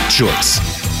 the right choice.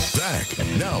 Back.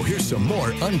 Now here's some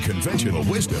more unconventional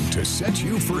wisdom to set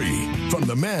you free. From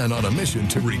the man on a mission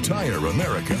to retire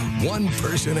America, one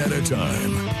person at a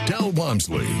time, Del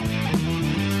Walmsley.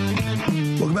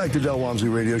 Welcome back to Del Walmsley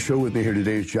Radio Show. With me here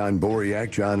today is John Boriack.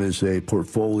 John is a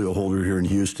portfolio holder here in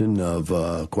Houston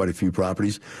of quite a few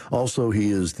properties. Also,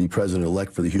 he is the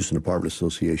president-elect for the Houston Apartment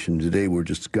Association. Today, we're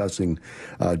discussing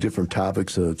different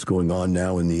topics that's going on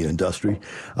now in the industry.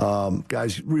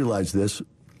 Guys, realize this.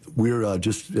 We're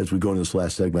just, as we go into this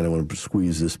last segment, I want to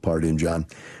squeeze this part in, John.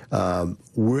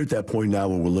 We're at that point now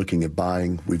where we're looking at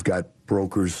buying. We've got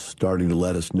brokers starting to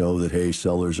let us know that, hey,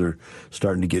 sellers are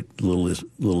starting to get a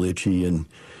little itchy, and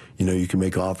you can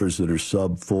make offers that are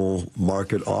sub-full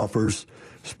market offers,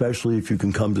 especially if you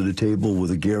can come to the table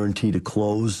with a guarantee to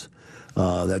close.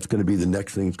 That's going to be the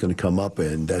next thing that's going to come up,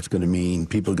 and that's going to mean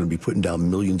people are going to be putting down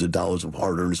millions of dollars of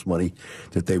hard-earned money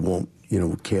that they won't,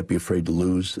 can't be afraid to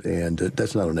lose. And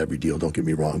that's not on every deal, don't get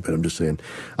me wrong, but I'm just saying,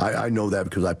 I know that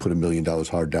because I put $1 million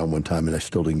hard down one time and I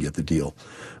still didn't get the deal.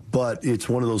 But it's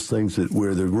one of those things that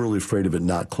where they're really afraid of it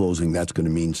not closing, that's going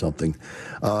to mean something.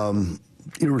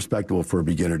 Irrespective for a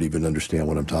beginner to even understand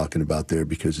what I'm talking about there,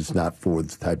 because it's not for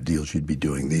the type of deals you'd be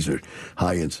doing. These are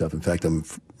high-end stuff. In fact, I'm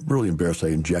really embarrassed I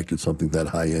injected something that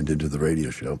high-end into the radio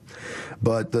show.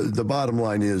 But the bottom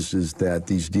line is that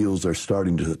these deals are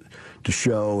starting to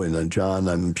show. And John,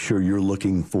 I'm sure you're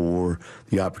looking for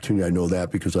the opportunity. I know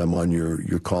that because I'm on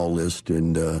your call list,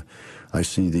 and I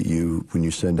see that when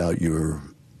you send out your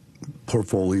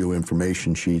portfolio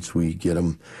information sheets, we get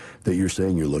them that you're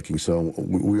saying you're looking. So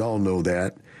we all know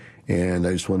that, and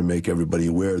I just want to make everybody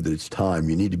aware that it's time.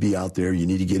 You need to be out there. You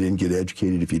need to get in, get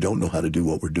educated if you don't know how to do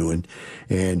what we're doing,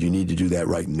 and you need to do that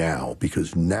right now,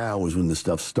 because now is when the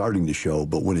stuff's starting to show.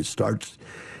 But when it starts,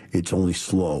 it's only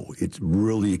slow. It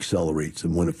really accelerates,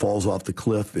 and when it falls off the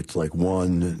cliff, it's like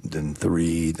 1, then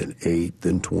 3, then 8,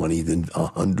 then 20, then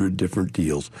 100 different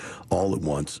deals all at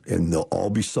once, and they'll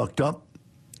all be sucked up,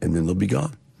 and then they'll be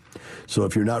gone. So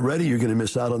if you're not ready, you're going to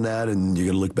miss out on that, and you're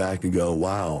going to look back and go,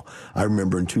 wow. I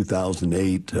remember in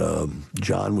 2008,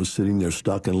 John was sitting there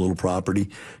stuck in a little property.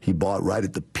 He bought right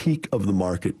at the peak of the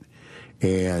market,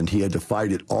 and he had to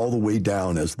fight it all the way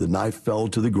down. As the knife fell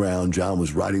to the ground, John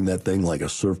was riding that thing like a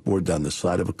surfboard down the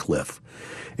side of a cliff.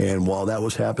 And while that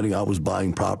was happening, I was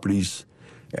buying properties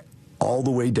all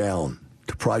the way down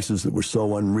to prices that were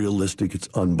so unrealistic, it's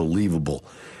unbelievable.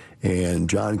 And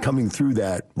John, coming through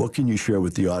that, what can you share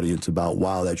with the audience about,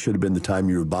 wow, that should have been the time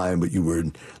you were buying, but you were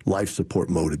in life support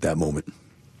mode at that moment?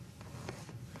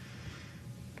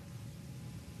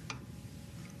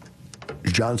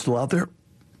 Is John still out there?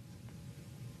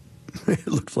 It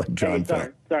looks like John. Hey,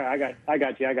 sorry, I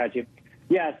got you.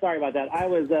 Yeah, sorry about that. I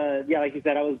was, like you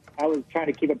said, I was trying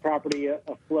to keep a property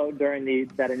afloat during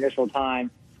that initial time,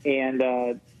 and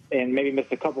maybe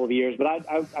missed a couple of years, but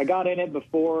I got in it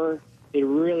before it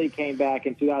really came back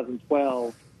in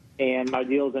 2012, and my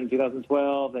deals in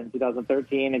 2012 and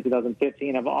 2013 and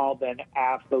 2015 have all been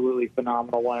absolutely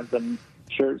phenomenal ones, and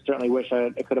certainly wish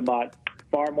I could have bought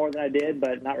far more than I did,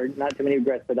 but not too many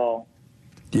regrets at all.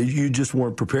 You just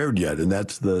weren't prepared yet, and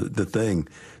that's the thing,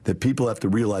 that people have to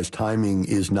realize timing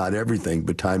is not everything,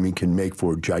 but timing can make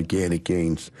for gigantic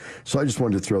gains. So I just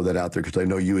wanted to throw that out there because I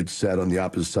know you had sat on the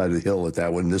opposite side of the hill at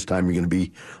that one. This time you're going to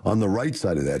be on the right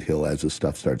side of that hill as the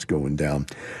stuff starts going down.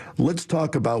 Let's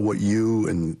talk about what you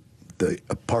and the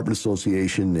Apartment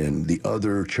Association and the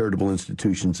other charitable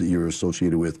institutions that you're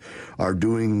associated with are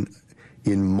doing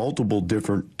in multiple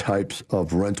different types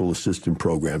of rental assistance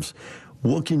programs.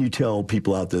 What can you tell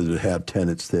people out there that have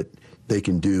tenants that they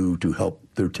can do to help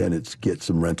their tenants get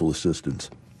some rental assistance?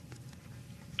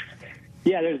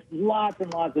 Yeah, there's lots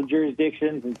and lots of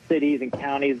jurisdictions and cities and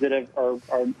counties that are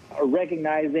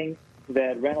recognizing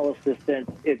that rental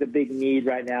assistance is a big need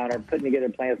right now and are putting together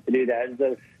plans to do that. And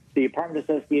so the Apartment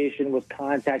Association was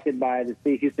contacted by the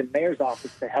City of Houston Mayor's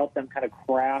Office to help them kind of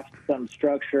craft some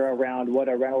structure around what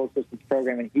a rental assistance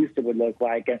program in Houston would look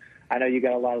like. And I know you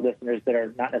got a lot of listeners that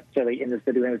are not necessarily in the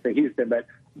city limits of Houston, but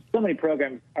so many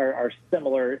programs are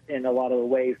similar in a lot of the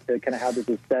ways to kind of how this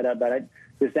is set up. But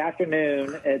this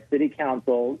afternoon at City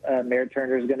Council, Mayor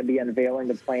Turner is going to be unveiling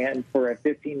the plan for a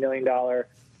 $15 million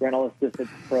rental assistance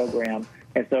program.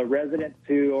 And so residents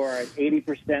who are at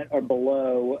 80% or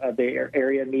below of their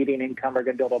area median income are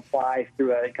going to be able to apply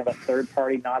through a kind of a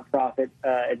third-party nonprofit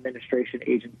administration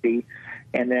agency.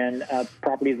 And then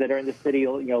properties that are in the city,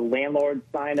 landlords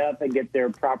sign up and get their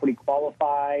property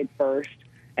qualified first,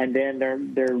 and then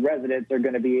their residents are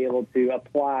going to be able to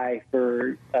apply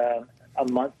for a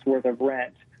month's worth of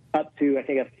rent, up to, I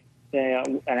think,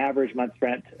 an average month's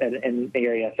rent in the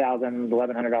area, $1,000,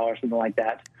 $1,100, something like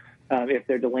that. If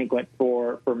they're delinquent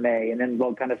for May. And then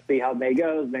we'll kind of see how May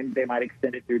goes. Then they might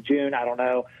extend it through June. I don't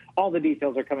know. All the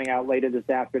details are coming out later this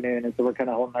afternoon, and so we're kind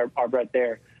of holding our breath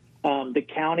there. The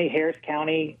county, Harris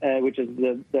County, which is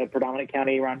the predominant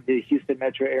county around the Houston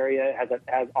metro area,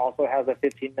 also has a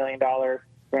 $15 million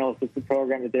rental assistance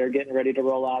program that they're getting ready to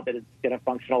roll out that is going to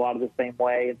function a lot of the same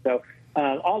way. And so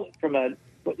from a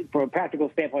practical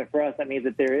standpoint for us, that means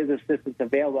that there is assistance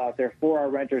available out there for our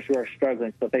renters who are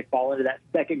struggling. So if they fall into that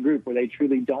second group where they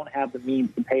truly don't have the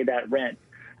means to pay that rent,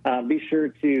 be sure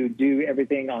to do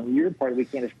everything on your part we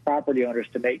can as property owners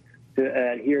to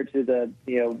adhere to the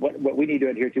what we need to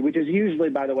adhere to, which is usually,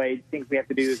 by the way, things we have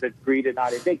to do is agree to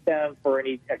not evict them for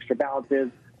any extra balances,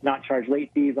 not charge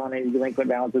late fees on any delinquent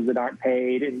balances that aren't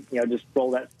paid, and just roll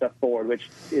that stuff forward, which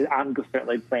I'm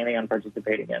certainly planning on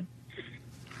participating in.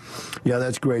 Yeah,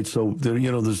 that's great. So,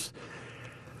 there's,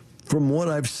 from what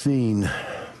I've seen,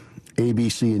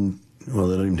 ABC and, they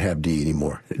don't even have D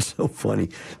anymore. It's so funny.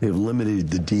 They've limited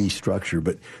the D structure,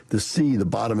 but the C, the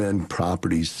bottom-end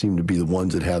properties, seem to be the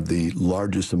ones that have the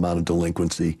largest amount of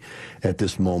delinquency at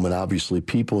this moment. Obviously,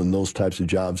 people in those types of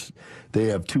jobs, they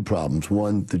have two problems.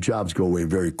 One, the jobs go away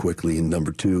very quickly, and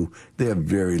number two, they have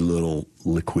very little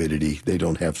liquidity. They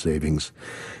don't have savings,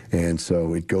 and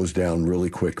so it goes down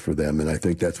really quick for them, and I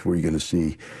think that's where you're going to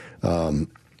see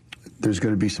there's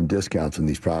going to be some discounts in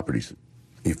these properties.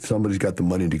 If somebody's got the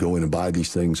money to go in and buy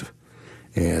these things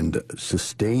and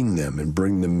sustain them and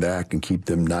bring them back and keep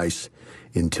them nice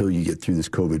until you get through this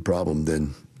COVID problem,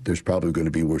 then there's probably going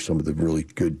to be where some of the really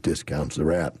good discounts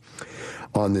are at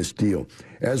on this deal.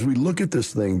 As we look at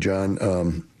this thing, John,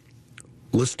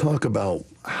 let's talk about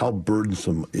how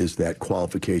burdensome is that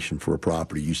qualification for a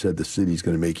property. You said the city's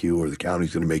going to make you, or the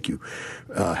county's going to make you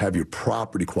have your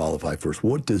property qualify first.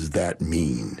 What does that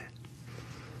mean?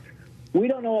 We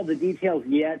don't know all the details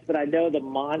yet, but I know the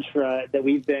mantra that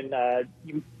we've been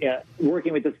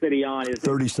working with the city on is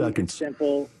 30 seconds.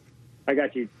 Simple. I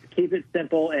got you. Keep it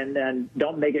simple and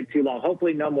don't make it too long.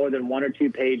 Hopefully no more than 1 or 2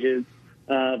 pages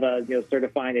of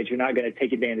certifying that you're not going to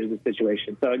take advantage of the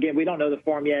situation. So, again, we don't know the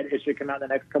form yet. It should come out in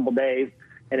the next couple of days,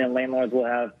 and then landlords will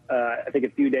have, I think, a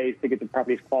few days to get the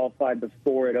properties qualified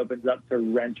before it opens up to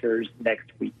renters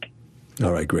next week.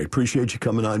 All right, great. Appreciate you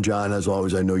coming on, John. As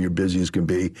always, I know you're busy as can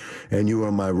be, and you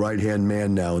are my right-hand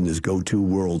man now in this go-to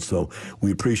world, so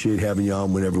we appreciate having you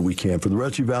on whenever we can. For the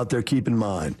rest of you out there, keep in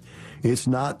mind, it's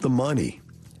not the money.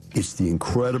 It's the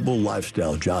incredible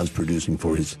lifestyle John's producing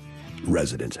for his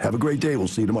residents. Have a great day. We'll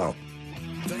see you tomorrow.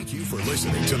 Thank you for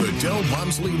listening to the Del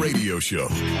Walmsley Radio Show,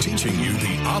 teaching you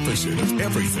the opposite of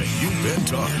everything you've been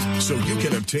taught, so you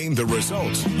can obtain the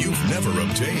results you've never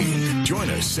obtained.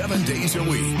 Join us 7 days a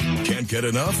week. Can't get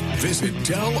enough? Visit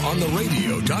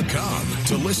DelOnTheRadio.com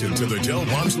to listen to the Del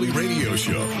Walmsley Radio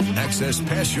Show, access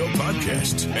past show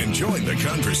podcasts, and join the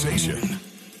conversation.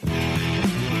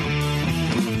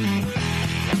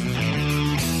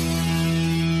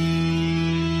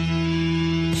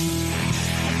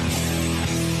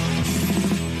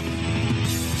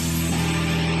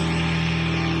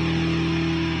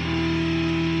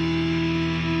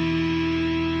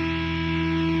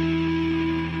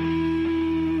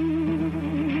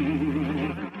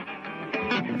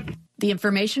 The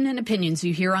information and opinions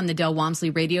you hear on the Del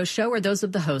Walmsley Radio Show are those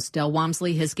of the host, Del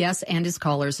Walmsley, his guests, and his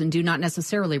callers, and do not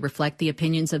necessarily reflect the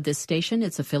opinions of this station,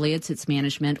 its affiliates, its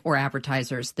management, or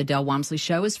advertisers. The Del Walmsley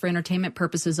Show is for entertainment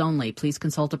purposes only. Please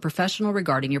consult a professional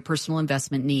regarding your personal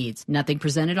investment needs. Nothing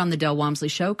presented on the Del Walmsley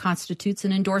Show constitutes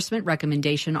an endorsement,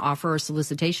 recommendation, offer, or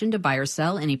solicitation to buy or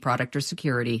sell any product or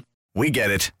security. We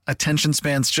get it. Attention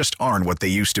spans just aren't what they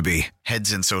used to be.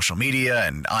 Heads in social media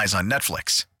and eyes on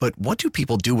Netflix. But what do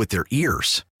people do with their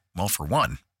ears? Well, for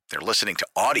one, they're listening to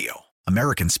audio.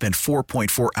 Americans spend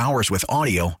 4.4 hours with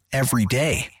audio every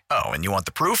day. Oh, and you want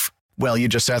the proof? Well, you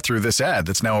just sat through this ad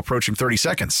that's now approaching 30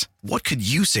 seconds. What could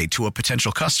you say to a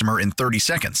potential customer in 30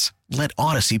 seconds? Let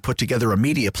Odyssey put together a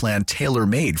media plan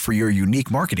tailor-made for your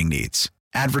unique marketing needs.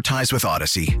 Advertise with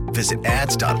Odyssey. Visit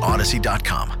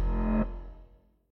ads.odyssey.com.